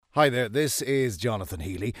Hi there, this is Jonathan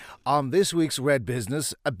Healy. On this week's Red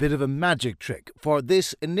Business, a bit of a magic trick. For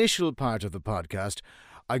this initial part of the podcast,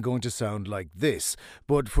 I'm going to sound like this,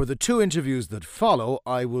 but for the two interviews that follow,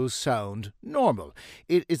 I will sound normal.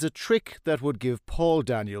 It is a trick that would give Paul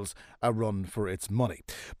Daniels a run for its money.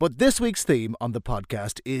 But this week's theme on the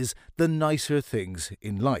podcast is the nicer things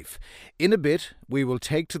in life. In a bit, we will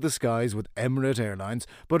take to the skies with Emirates Airlines,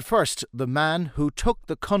 but first, the man who took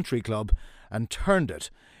the country club and turned it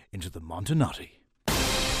into the Montenotte.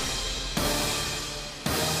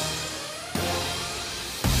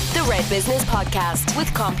 The Red Business Podcast with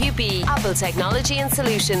CompuB, Apple technology and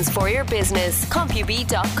solutions for your business.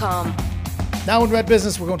 CompuB.com. Now in Red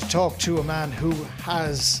Business, we're going to talk to a man who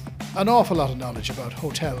has an awful lot of knowledge about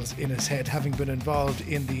hotels in his head, having been involved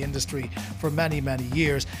in the industry for many, many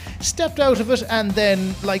years. Stepped out of it and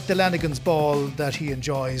then, like the Lanigan's ball that he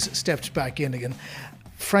enjoys, stepped back in again.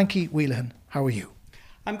 Frankie Whelehan, how are you?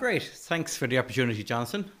 I'm great. Thanks for the opportunity,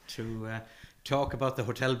 Jonathan, to talk about the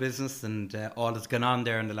hotel business and all that's gone on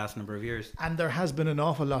there in the last number of years. And there has been an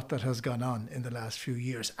awful lot that has gone on in the last few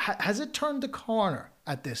years. Has it turned the corner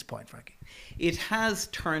at this point, Frankie? It has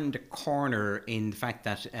turned a corner in the fact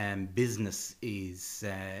that business is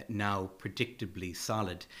now predictably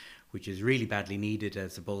solid, which is really badly needed, I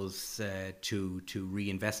suppose, to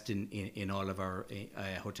reinvest in all of our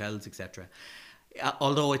hotels, etc.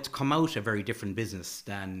 Although it's come out a very different business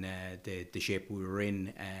than the shape we were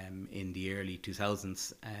in the early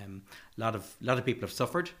 2000s. A lot of people have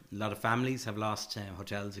suffered. A lot of families have lost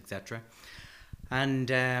hotels, etc.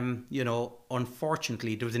 And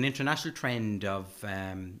unfortunately, there was an international trend of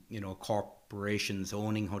corporations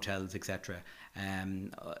owning hotels, etc.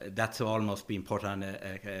 That's almost been put on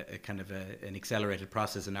a kind of an accelerated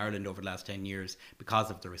process in Ireland over the last 10 years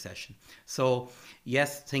because of the recession. So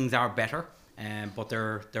yes, things are better. But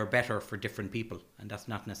they're better for different people, and that's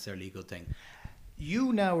not necessarily a good thing.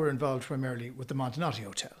 You now are involved primarily with the Montenotte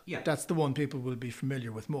Hotel. Yeah. That's the one people will be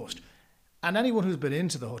familiar with most. And anyone who's been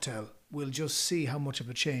into the hotel will just see how much of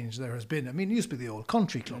a change there has been. I mean, it used to be the old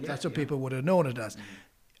country club. That's what people would have known it as.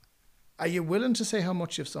 Are you willing to say how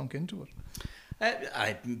much you've sunk into it?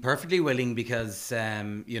 I'm perfectly willing because,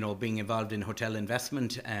 being involved in hotel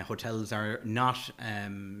investment, hotels are not,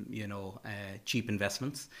 cheap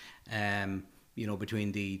investments.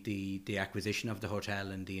 Between the acquisition of the hotel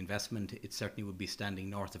and the investment, it certainly would be standing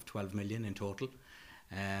north of 12 million in total.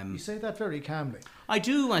 You say that very calmly. I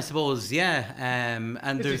do, I suppose, yeah.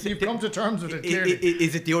 And you've come to terms with it clearly.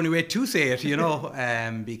 Is it the only way to say it,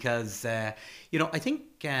 because, I think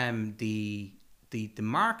the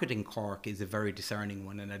market in Cork is a very discerning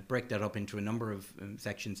one, and I'd break that up into a number of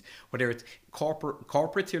sections. Whether it's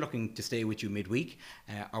corporates who are looking to stay with you midweek,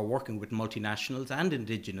 are working with multinationals and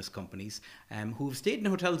indigenous companies who have stayed in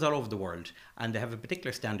hotels all over the world, and they have a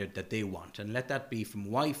particular standard that they want, and let that be from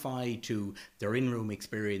Wi-Fi to their in-room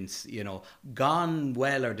experience. Gone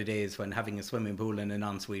well are the days when having a swimming pool and an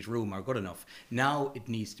ensuite room are good enough. Now it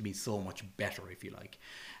needs to be so much better, if you like.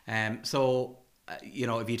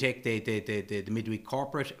 If you take the midweek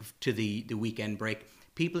corporate to the weekend break,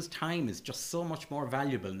 people's time is just so much more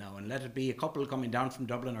valuable now. And let it be a couple coming down from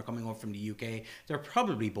Dublin or coming up from the UK, they're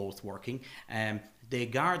probably both working. They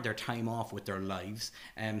guard their time off with their lives.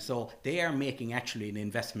 So they are making actually an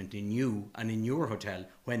investment in you and in your hotel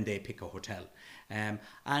when they pick a hotel. We're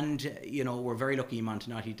very lucky in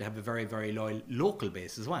Montenotte to have a very, very loyal local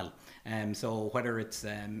base as well. So whether it's,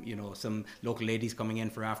 some local ladies coming in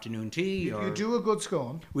for afternoon tea. You do a good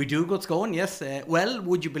scone. We do good scone, yes. Well,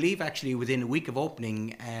 would you believe actually within a week of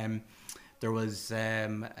opening, there was a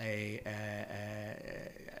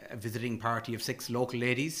visiting party of 6 local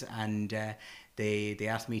ladies, and they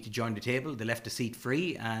asked me to join the table. They left a seat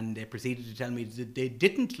free, and they proceeded to tell me that they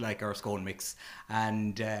didn't like our scone mix,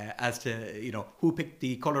 and as to who picked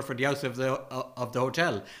the colour for the house of the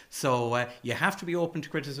hotel. So you have to be open to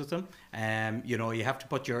criticism. You have to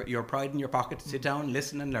put your pride in your pocket, sit down,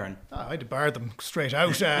 listen, and learn. I'd bar them straight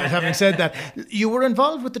out. Having said that, you were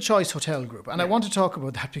involved with the Choice Hotel Group, and I want to talk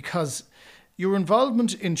about that because your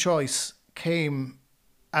involvement in Choice came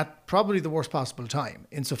at probably the worst possible time,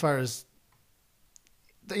 insofar as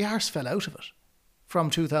the arse fell out of it from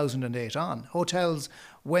 2008 on. Hotels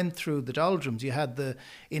went through the doldrums. You had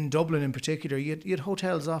in Dublin in particular, you had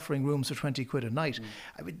hotels offering rooms for 20 quid a night.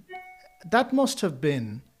 I mean, that must have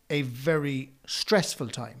been a very stressful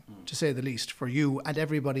time, to say the least, for you and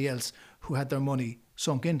everybody else who had their money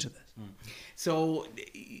sunk into this. So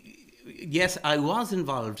Yes, I was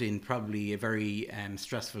involved in probably a very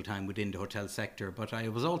stressful time within the hotel sector, but I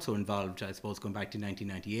was also involved, I suppose, going back to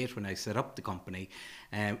 1998 when I set up the company,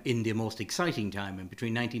 in the most exciting time. And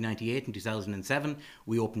between 1998 and 2007,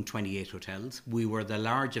 we opened 28 hotels. We were the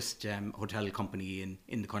largest hotel company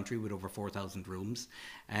in the country with over 4,000 rooms,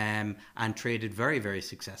 and traded very, very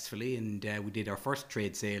successfully. And we did our first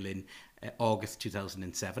trade sale in August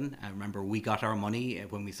 2007. I remember we got our money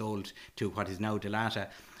when we sold to what is now Delata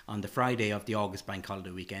on the Friday of the August bank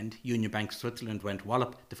holiday weekend. Union Bank Switzerland went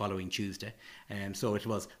wallop the following Tuesday. So it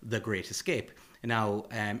was the great escape. Now,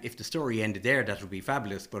 if the story ended there, that would be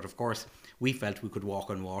fabulous. But of course, we felt we could walk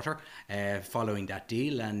on water following that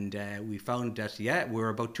deal. And we found that, we were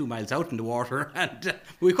about 2 miles out in the water and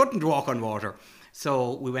we couldn't walk on water.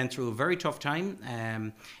 So we went through a very tough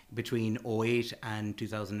time between 2008 and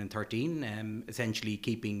 2013, essentially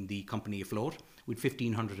keeping the company afloat with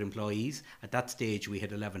 1,500 employees. At that stage, we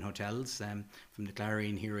had 11 hotels, from the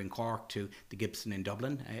Clarion here in Cork to the Gibson in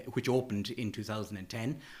Dublin, which opened in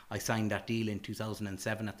 2010. I signed that deal in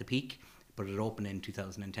 2007 at the peak, but it opened in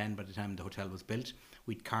 2010 by the time the hotel was built.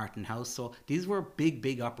 We'd Carton House. So these were big,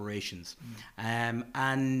 big operations.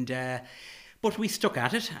 But we stuck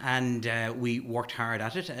at it and we worked hard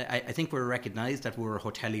at it. I think we're recognised that we're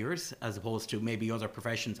hoteliers as opposed to maybe other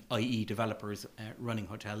professions, i.e. developers running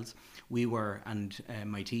hotels. We were, and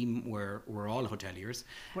my team were all hoteliers.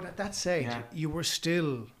 But at that stage, you were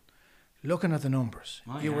still looking at the numbers.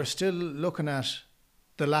 You were still looking at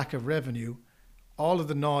the lack of revenue, all of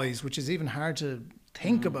the noise, which is even hard to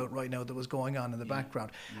think about right now that was going on in the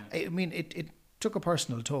background. I mean, it took a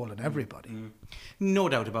personal toll on everybody. No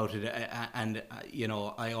doubt about it. And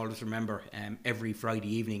I always remember every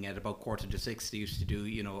Friday evening at about 5:45 they used to do,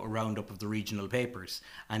 a roundup of the regional papers.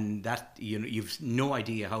 And that, you've no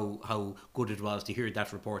idea how good it was to hear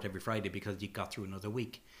that report every Friday because you got through another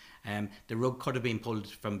week. The rug could have been pulled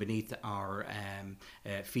from beneath our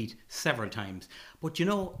feet several times. But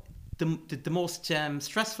the most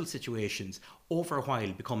stressful situations over a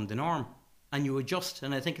while become the norm. And you adjust,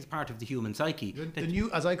 and I think it's part of the human psyche. The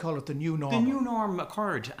new, as I call it, the new norm. The new norm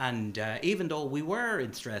occurred, and even though we were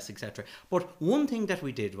in stress, etc. But one thing that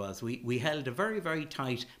we did was we held a very, very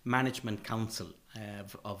tight management council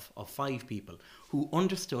of 5 people who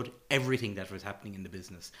understood everything that was happening in the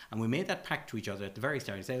business. And we made that pact to each other at the very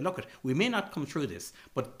start. Say, look, we may not come through this,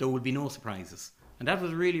 but there will be no surprises. And that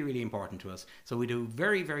was really, really important to us. So we do a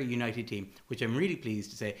very, very united team, which I'm really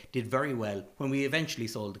pleased to say did very well when we eventually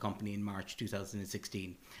sold the company in March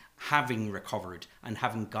 2016, having recovered and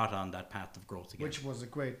having got on that path of growth again. Which was a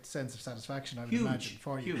great sense of satisfaction, I would imagine,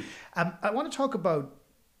 for you. Huge. I want to talk about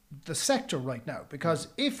the sector right now, because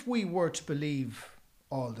if we were to believe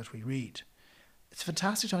all that we read, it's a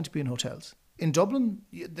fantastic time to be in hotels. In Dublin,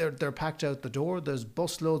 they're packed out the door. There's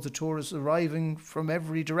busloads of tourists arriving from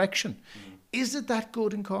every direction. Is it that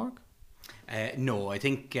good in Cork? No, I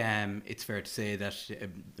think it's fair to say that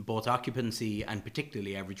both occupancy and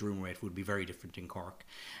particularly average room rate would be very different in Cork.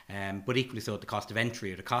 But equally so, the cost of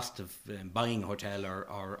entry or the cost of buying a hotel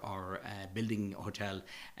or building a hotel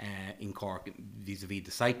in Cork vis-a-vis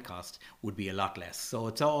the site cost would be a lot less. So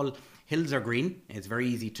it's all, hills are green. It's very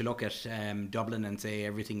easy to look at Dublin and say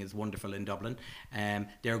everything is wonderful in Dublin.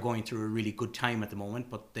 They're going through a really good time at the moment,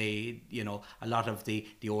 but they, a lot of the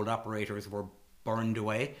old operators were burned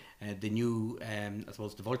away. The new, I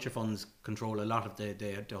suppose the vulture funds control a lot of the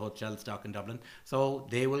hotel stock in Dublin. So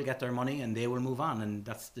they will get their money and they will move on, and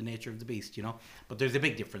that's the nature of the beast, But there's a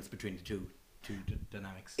big difference between the two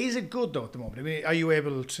dynamics. Is it good though at the moment? I mean, are you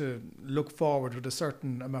able to look forward with a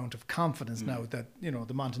certain amount of confidence now that, the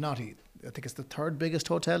Montenotte, I think it's the 3rd biggest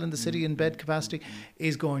hotel in the city in bed capacity,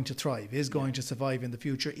 is going to thrive, is going to survive in the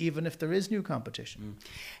future, even if there is new competition?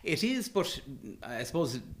 It is, but I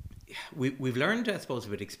suppose we've learned, I suppose,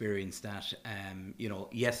 with experience that,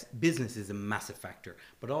 yes, business is a massive factor,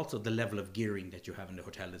 but also the level of gearing that you have in the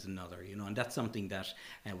hotel is another, and that's something that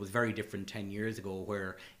was very different 10 years ago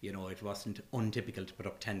where, it wasn't untypical to put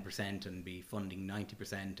up 10% and be funding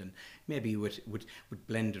 90% and maybe with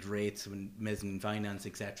blended rates and mezzanine finance,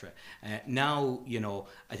 etc. Now,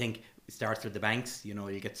 I think it starts with the banks.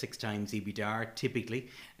 You get 6 times EBITDA typically,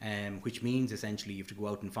 which means essentially you have to go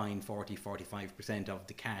out and find 45% of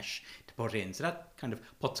the cash to put in. So that kind of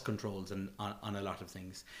puts controls on a lot of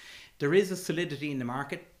things. There is a solidity in the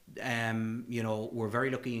market. We're very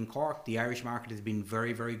lucky in Cork. The Irish market has been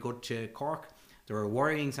very, very good to Cork. There are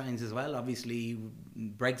worrying signs as well. Obviously,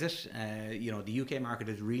 Brexit, the UK market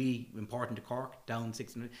is really important to Cork, down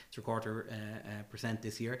 6.75%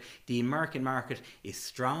 this year. The American market is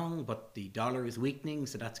strong, but the dollar is weakening,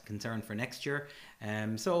 so that's a concern for next year.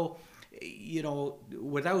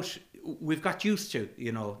 Without we've got used to,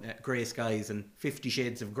 grey skies and 50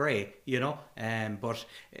 shades of grey, but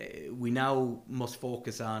we now must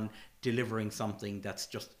focus on delivering something that's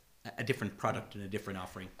just a different product and a different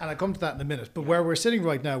offering. And I'll come to that in a minute. But where we're sitting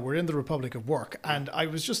right now, we're in the Republic of Work. And I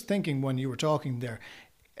was just thinking when you were talking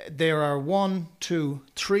there are 1, 2,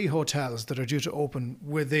 3 hotels that are due to open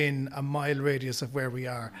within a mile radius of where we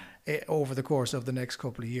are over the course of the next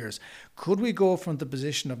couple of years. Could we go from the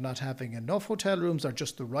position of not having enough hotel rooms or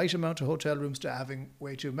just the right amount of hotel rooms to having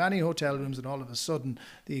way too many hotel rooms, and all of a sudden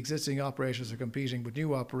the existing operators are competing with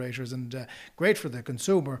new operators, and great for the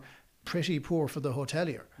consumer, pretty poor for the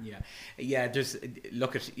hotelier? There's,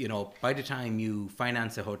 look at, by the time you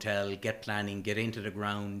finance a hotel, get planning, get into the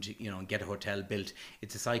ground, get a hotel built,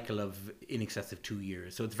 it's a cycle of in excess of 2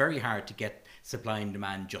 years. So it's very hard to get supply and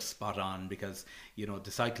demand just spot on, because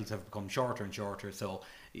the cycles have become shorter and shorter. So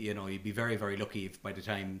you'd be very, very lucky if by the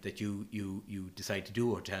time that you decide to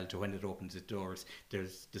do a hotel to when it opens its doors,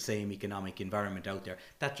 there's the same economic environment out there.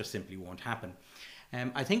 That just simply won't happen.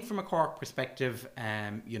 I think from a Cork perspective,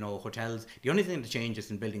 hotels, the only thing that changes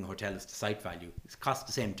in building a hotel is the site value. It costs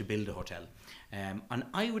the same to build a hotel. And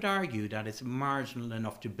I would argue that it's marginal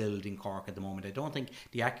enough to build in Cork at the moment. I don't think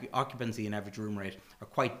the occupancy and average room rate are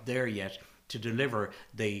quite there yet to deliver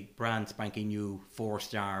the brand spanking new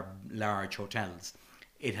 4-star large hotels.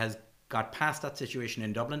 It has got past that situation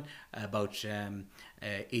in Dublin about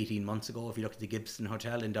 18 months ago. If you look at the Gibson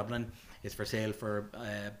Hotel in Dublin, it's for sale for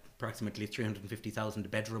approximately 350,000 a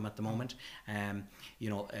bedroom at the moment.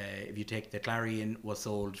 If you take the Clarion, was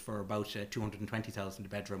sold for about 220,000 a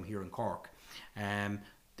bedroom here in Cork.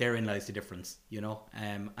 Therein lies the difference,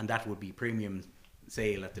 and that would be premium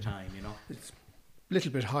sale at the time, It's a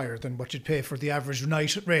little bit higher than what you'd pay for the average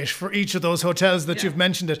night rate for each of those hotels that you've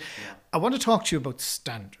mentioned it. Yeah. I want to talk to you about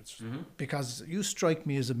standards, because you strike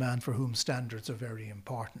me as a man for whom standards are very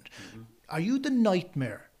important. Are you the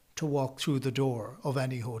nightmare to walk through the door of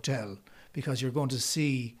any hotel, because you're going to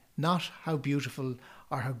see not how beautiful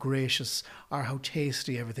or how gracious or how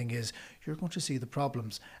tasty everything is, you're going to see the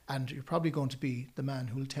problems, and you're probably going to be the man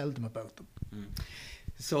who'll tell them about them?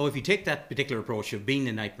 So if you take that particular approach of being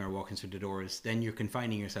a nightmare walking through the doors, then you're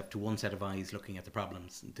confining yourself to one set of eyes looking at the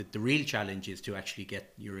problems. The real challenge is to actually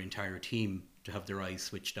get your entire team to have their eyes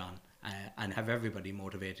switched on. And have everybody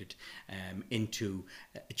motivated into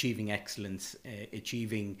achieving excellence,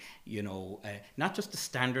 achieving, not just the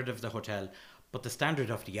standard of the hotel, but the standard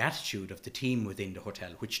of the attitude of the team within the hotel,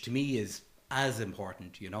 which to me is as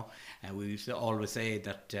important, And we used to always say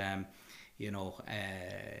that,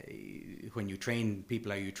 when you train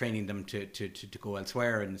people, are you training them to go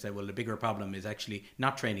elsewhere? And say, well, the bigger problem is actually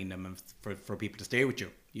not training them for people to stay with you,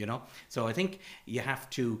 So I think you have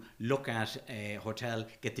to look at a hotel,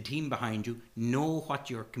 get the team behind you, know what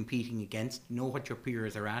you're competing against, know what your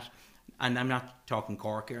peers are at. And I'm not talking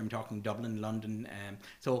Cork here, I'm talking Dublin, London.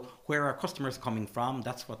 So where our customers are coming from,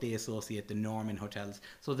 that's what they associate the norm in hotels.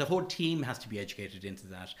 So the whole team has to be educated into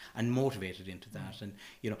that and motivated into that. And,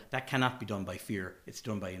 that cannot be done by fear. It's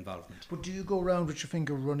done by involvement. But do you go around with your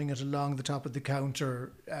finger running it along the top of the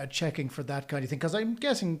counter, checking for that kind of thing? Because I'm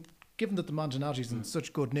guessing, given that the Montenotte is in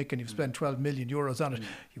such good nick and you've spent 12 million euros on it,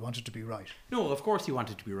 you want it to be right. No, of course you want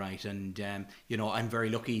it to be right. And, I'm very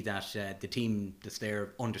lucky that the team that's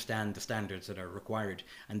there understand the standards that are required,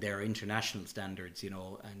 and they're international standards,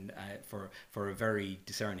 and for a very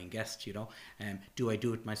discerning guest, Do I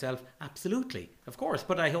do it myself? Absolutely, of course.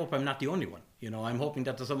 But I hope I'm not the only one. I'm hoping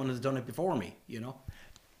that someone has done it before me,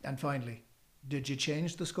 And finally, did you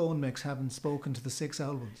change the scone mix, having spoken to the 6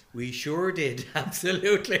 albums? We sure did,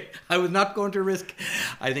 absolutely. I was not going to risk.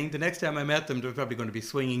 I think the next time I met them, there was probably going to be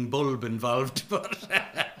swinging bulb involved, but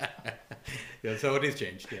so it is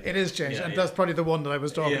changed. Yeah. It is changed, and that's probably the one that I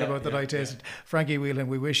was talking about that I tasted. Frankie Whelehan,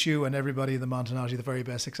 we wish you and everybody in the Montenotte the very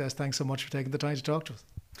best success. Thanks so much for taking the time to talk to us.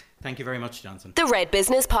 Thank you very much, Jonathan. The Red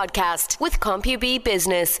Business Podcast with CompuB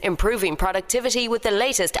Business, improving productivity with the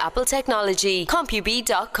latest Apple technology.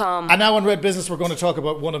 CompuB.com. And now on Red Business, we're going to talk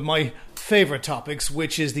about one of my favourite topics,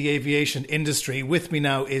 which is the aviation industry. With me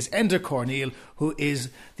now is Enda Corneille, who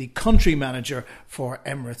is the country manager for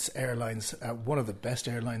Emirates Airlines, one of the best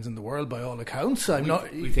airlines in the world by all accounts.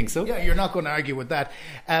 We think so. Yeah, you're not going to argue with that.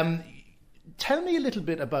 Tell me a little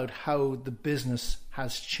bit about how the business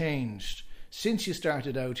has changed since you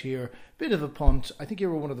started out here. Bit of a punt. I think you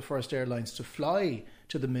were one of the first airlines to fly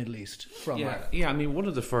to the Middle East from Ireland. Yeah, I mean, one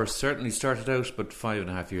of the first. Certainly started out about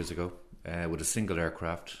 5.5 years ago with a single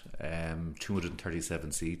aircraft,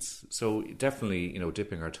 237 seats. So definitely,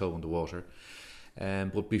 dipping our toe in the water.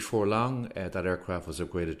 But before long, that aircraft was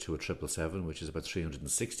upgraded to a 777, which is about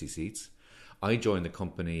 360 seats. I joined the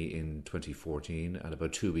company in 2014, and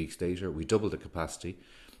about 2 weeks later, we doubled the capacity.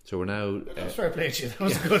 So we're now... That's fair play to you.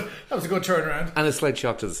 That was a good turnaround. And a slight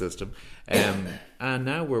shock to the system. And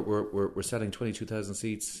now we're selling 22,000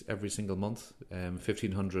 seats every single month,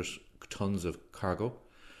 1,500 tons of cargo.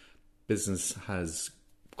 Business has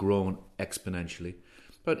grown exponentially.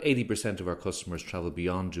 About 80% of our customers travel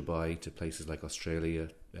beyond Dubai to places like Australia,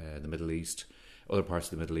 the Middle East, other parts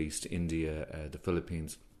of the Middle East, India, the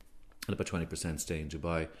Philippines, and about 20% stay in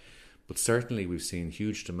Dubai. But certainly we've seen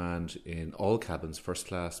huge demand in all cabins, first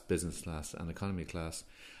class, business class and economy class.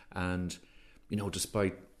 And,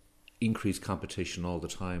 despite increased competition all the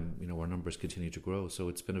time, our numbers continue to grow. So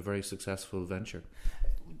it's been a very successful venture.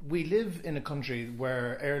 We live in a country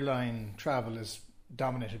where airline travel is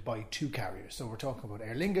dominated by two carriers. So we're talking about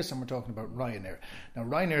Aer Lingus and we're talking about Ryanair. Now,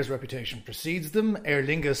 Ryanair's reputation precedes them. Aer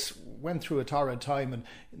Lingus went through a torrid time and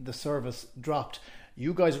the service dropped.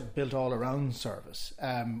 You guys built all-around service,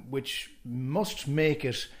 which must make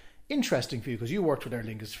it interesting for you because you worked with Aer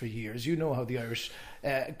Lingus for years. You know how the Irish,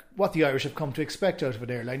 what the Irish have come to expect out of an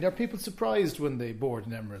airline. Are people surprised when they board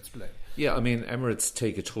an Emirates plane? Yeah, Emirates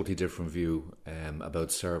take a totally different view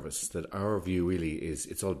about service. That our view really is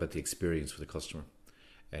it's all about the experience for the customer.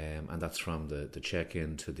 And that's from the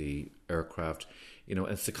check-in to the aircraft.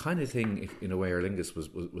 It's the kind of thing, in a way, Aer Lingus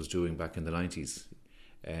was doing back in the 90s.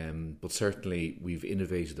 But certainly we've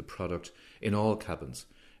innovated the product in all cabins.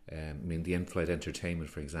 The in-flight entertainment,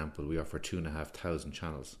 for example, we offer 2,500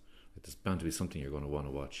 channels. There's bound to be something you're going to want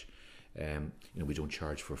to watch. We don't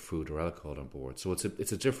charge for food or alcohol on board, so it's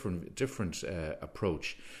a different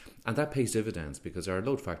approach, and that pays dividends because our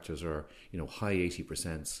load factors are high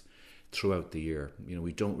 80% throughout the year.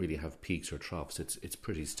 We don't really have peaks or troughs. It's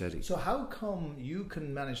pretty steady. So how come you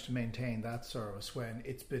can manage to maintain that service when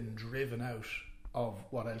it's been driven out of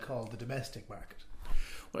what I'll call the domestic market?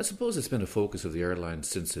 Well, I suppose it's been a focus of the airline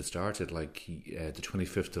since it started. Like the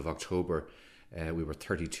 25th of October, we were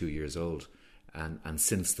 32 years old. And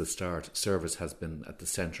since the start, service has been at the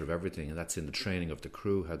centre of everything. And that's in the training of the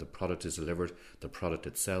crew, how the product is delivered, the product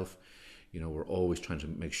itself. We're always trying to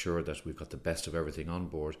make sure that we've got the best of everything on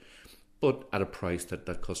board, but at a price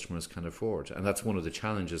that customers can afford. And that's one of the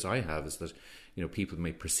challenges I have, is that people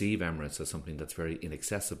may perceive Emirates as something that's very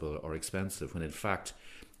inaccessible or expensive, when in fact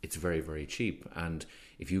it's very, very cheap. And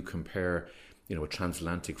if you compare a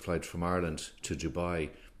transatlantic flight from Ireland to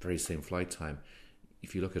Dubai, very same flight time,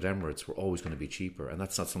 if you look at Emirates, we're always going to be cheaper, and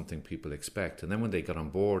that's not something people expect. And then when they get on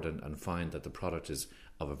board and find that the product is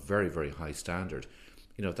of a very, very high standard,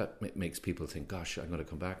 that makes people think, gosh, I'm going to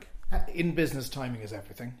come back. In business, timing is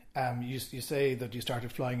everything. You say that you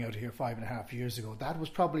started flying out of here 5.5 years ago. That was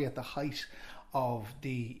probably at the height of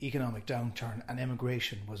the economic downturn, and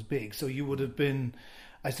immigration was big. So you would have been,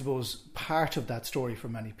 I suppose, part of that story for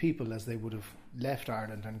many people as they would have left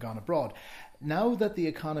Ireland and gone abroad. Now that the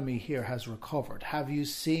economy here has recovered, have you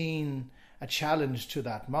seen a challenge to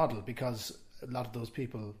that model? Because a lot of those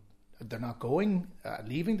people, they're not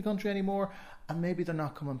leaving the country anymore, and maybe they're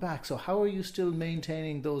not coming back. So how are you still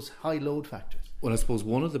maintaining those high load factors? Well, I suppose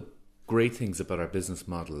one of the great things about our business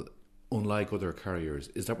model, unlike other carriers,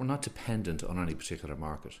 is that we're not dependent on any particular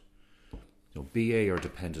market. BA are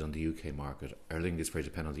dependent on the UK market. Aer Lingus is very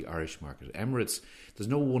dependent on the Irish market. Emirates, there's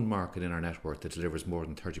no one market in our network that delivers more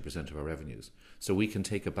than 30% of our revenues. So we can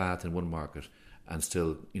take a bath in one market and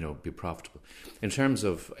still, be profitable. In terms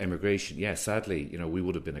of immigration, sadly, we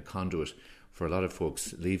would have been a conduit for a lot of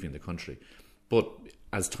folks leaving the country. But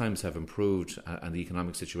as times have improved and the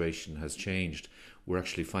economic situation has changed, we're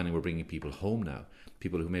actually finding we're bringing people home now.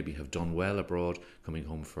 People who maybe have done well abroad, coming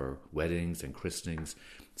home for weddings and christenings.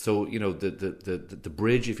 So, the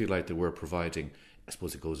bridge, if you like, that we're providing, I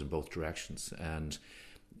suppose it goes in both directions. And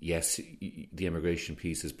yes, the immigration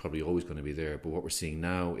piece is probably always going to be there. But what we're seeing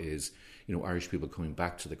now is, Irish people coming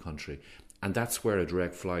back to the country. And that's where a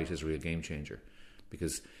direct flight is a real game changer,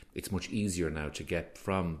 because it's much easier now to get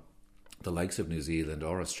from the likes of New Zealand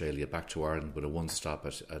or Australia back to Ireland with a one stop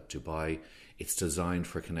at Dubai. It's designed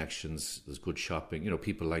for connections. There's good shopping.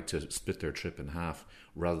 People like to split their trip in half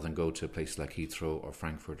rather than go to a place like Heathrow or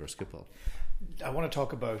Frankfurt or Schiphol. I want to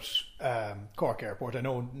talk about Cork Airport. I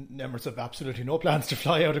know Emirates have absolutely no plans to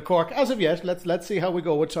fly out of Cork as of yet. Let's see how we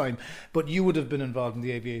go with time. But you would have been involved in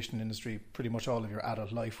the aviation industry pretty much all of your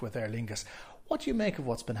adult life with Aer Lingus. What do you make of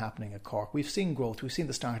what's been happening at Cork? We've seen growth. We've seen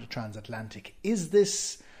the start of transatlantic. Is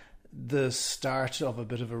this the start of a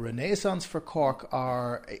bit of a renaissance for Cork,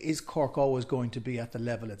 or is Cork always going to be at the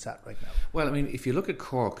level it's at right now? Well, if you look at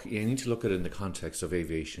Cork, you need to look at it in the context of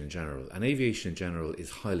aviation in general. And aviation in general is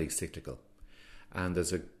highly cyclical. And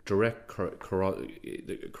there's a direct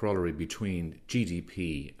corollary between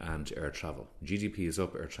GDP and air travel. GDP is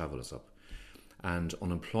up, air travel is up. And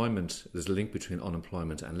unemployment, there's a link between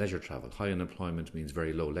unemployment and leisure travel. High unemployment means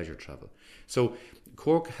very low leisure travel. So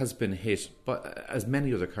Cork has been hit, but as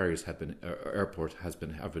many other carriers have been, airport have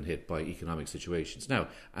been hit by economic situations. Now,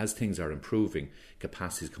 as things are improving,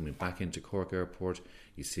 capacity is coming back into Cork Airport.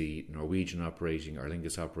 You see Norwegian operating, Aer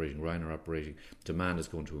Lingus operating, Ryanair operating. Demand is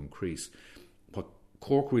going to increase. What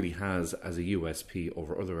Cork really has as a USP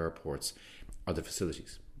over other airports are the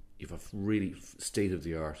facilities. You have a really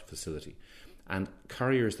state-of-the-art facility. And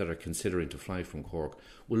carriers that are considering to fly from Cork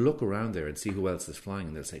will look around there and see who else is flying,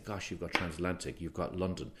 and they'll say, gosh, you've got Transatlantic, you've got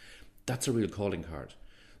London. That's a real calling card.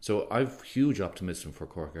 So I've huge optimism for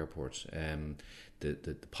Cork Airport.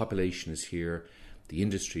 The population is here, the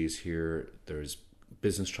industry is here, there's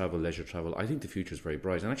business travel, leisure travel. I think the future is very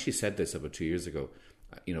bright. And I actually said this about 2 years ago.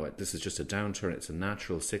 This is just a downturn. It's a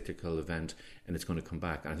natural cyclical event, and it's going to come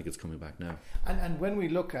back. And I think it's coming back now. And when we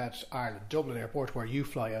look at Ireland, Dublin Airport, where you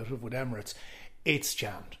fly out of with Emirates, it's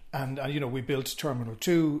jammed. And, we built Terminal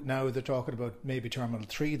 2. Now they're talking about maybe Terminal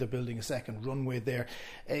 3. They're building a second runway there.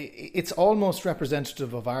 It's almost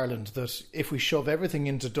representative of Ireland that if we shove everything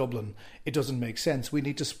into Dublin, it doesn't make sense. We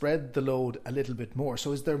need to spread the load a little bit more.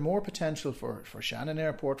 So is there more potential for Shannon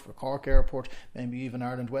Airport, for Cork Airport, maybe even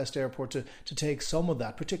Ireland West Airport to take some of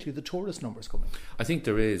that, particularly the tourist numbers coming? I think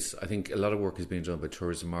there is. I think a lot of work is being done by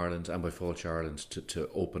Tourism Ireland and by Fáilte Ireland to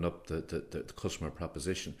open up the customer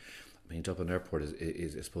proposition. I mean, Dublin Airport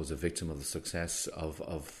is, I suppose, a victim of the success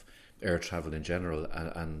of air travel in general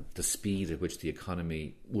and the speed at which the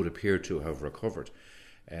economy would appear to have recovered.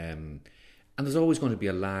 And there's always going to be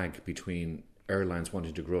a lag between airlines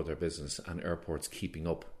wanting to grow their business and airports keeping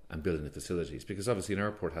up and building the facilities, because obviously an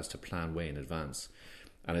airport has to plan way in advance.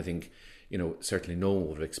 And I think, certainly no one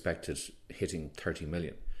would have expected hitting 30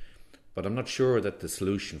 million. But I'm not sure that the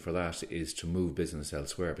solution for that is to move business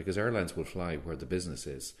elsewhere, because airlines will fly where the business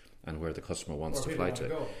is and where the customer wants to fly to.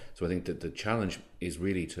 So I think that the challenge is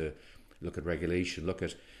really to look at regulation, look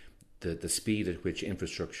at the speed at which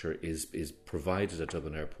infrastructure is provided at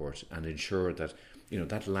Dublin Airport, and ensure that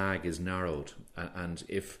that lag is narrowed. And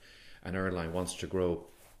if an airline wants to grow,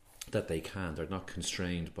 that they can. They're not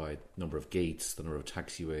constrained by number of gates, the number of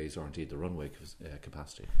taxiways, or indeed the runway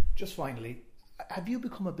capacity. Just finally, have you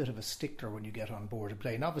become a bit of a stickler when you get on board a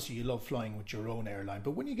plane? Obviously, you love flying with your own airline,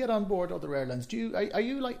 but when you get on board other airlines, are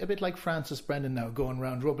you like a bit like Francis Brennan now, going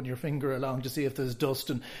around rubbing your finger along to see if there's dust,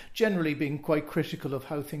 and generally being quite critical of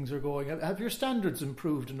how things are going? Have your standards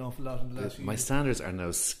improved an awful lot in the last few years? My standards are now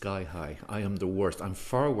sky high. I am the worst. I'm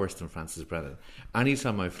far worse than Francis Brennan.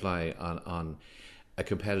 Anytime I fly on a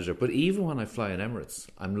competitor, but even when I fly in Emirates,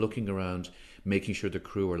 I'm looking around, making sure the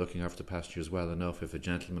crew are looking after the passengers well enough. If a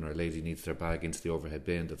gentleman or a lady needs their bag into the overhead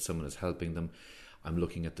bin, that someone is helping them. I'm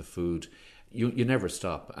looking at the food. You never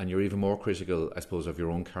stop, and you're even more critical, I suppose, of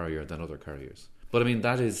your own carrier than other carriers. But I mean,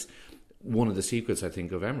 that is one of the secrets, I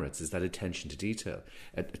think, of Emirates, is that attention to detail.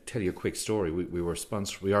 I'll tell you a quick story. We are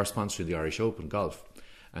sponsoring the Irish Open golf,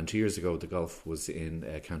 and 2 years ago the golf was in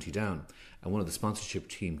County Down, and one of the sponsorship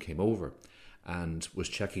team came over and was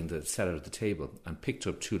checking the cellar at the table and picked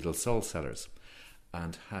up two little salt cellars,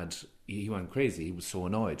 and he went crazy. He was so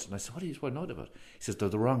annoyed, and I said, what are you so annoyed about? He says, they're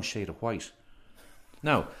the wrong shade of white.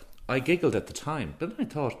 Now, I giggled at the time, but then I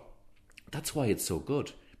thought, that's why it's so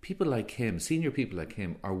good. People like him, senior people like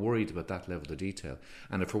him, are worried about that level of detail.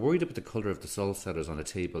 And if we're worried about the colour of the salt cellars on a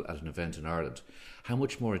table at an event in Ireland, how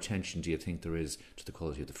much more attention do you think there is to the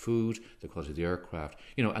quality of the food, the quality of the aircraft?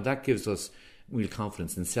 And that gives us real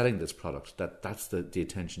confidence in selling this product, that's the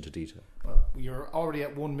attention to detail. Well, you're already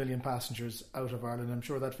at 1 million passengers out of Ireland. I'm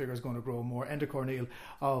sure that figure is going to grow more. Enda Corneille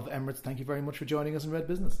of Emirates, thank you very much for joining us in Red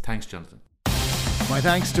Business. Thanks, Jonathan. My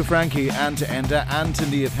thanks to Frankie and to Enda and to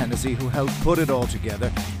Niamh Hennessy, who helped put it all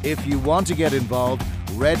together. If you want to get involved,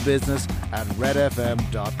 redbusiness at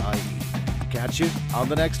redfm.ie. Catch you on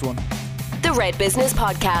the next one. The Red Business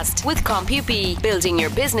Podcast with CompuB, building your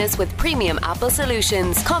business with premium Apple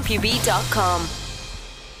solutions. CompuB.com.